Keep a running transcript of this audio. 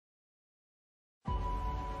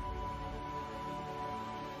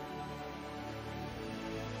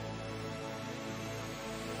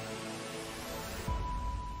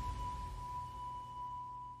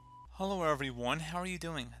Hello everyone, how are you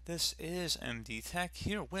doing? This is MD Tech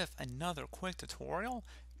here with another quick tutorial.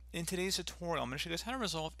 In today's tutorial, I'm going to show you guys how to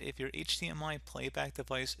resolve if your HDMI playback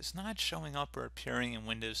device is not showing up or appearing in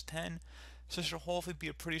Windows 10. So this should hopefully be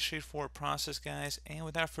a pretty straightforward process, guys, and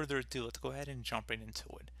without further ado, let's go ahead and jump right into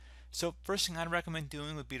it. So first thing I'd recommend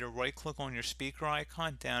doing would be to right click on your speaker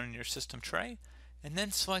icon down in your system tray, and then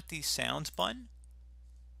select the Sounds button,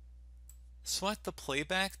 select the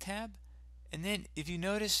Playback tab, and then if you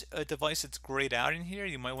notice a device that's grayed out in here,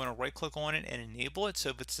 you might want to right click on it and enable it. So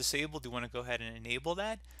if it's disabled, you want to go ahead and enable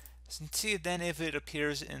that. So see then if it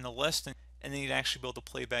appears in the list, and then you'd actually be able to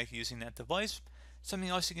play back using that device. Something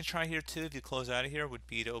else you can try here too, if you close out of here, would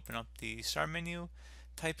be to open up the start menu,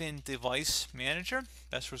 type in device manager.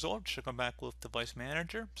 Best result should come back with device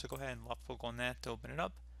manager. So go ahead and left click on that to open it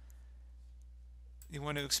up. You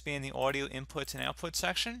want to expand the audio inputs and output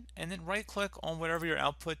section, and then right click on whatever your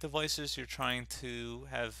output devices you're trying to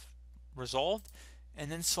have resolved, and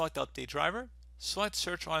then select update driver. Select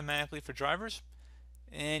search automatically for drivers,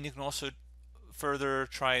 and you can also further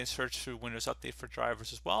try and search through Windows Update for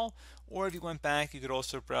drivers as well. Or if you went back, you could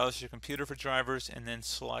also browse your computer for drivers and then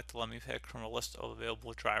select let me pick from a list of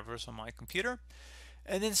available drivers on my computer,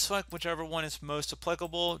 and then select whichever one is most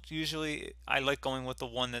applicable. Usually I like going with the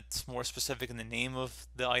one that's more specific in the name of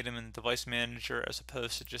the item in the device manager as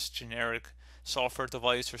opposed to just generic software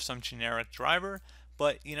device or some generic driver.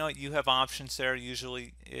 But you know, you have options there.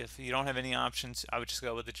 Usually if you don't have any options, I would just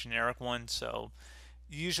go with the generic one. So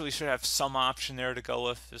you usually should have some option there to go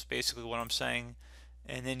with, is basically what I'm saying.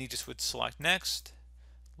 And then you just would select next,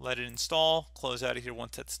 let it install, close out of here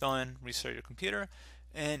once that's done, restart your computer,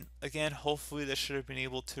 and again, hopefully this should have been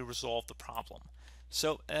able to resolve the problem.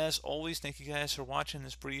 So as always, thank you guys for watching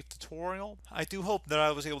this brief tutorial. I do hope that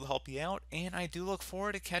I was able to help you out, and I do look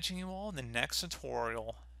forward to catching you all in the next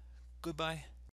tutorial. Goodbye.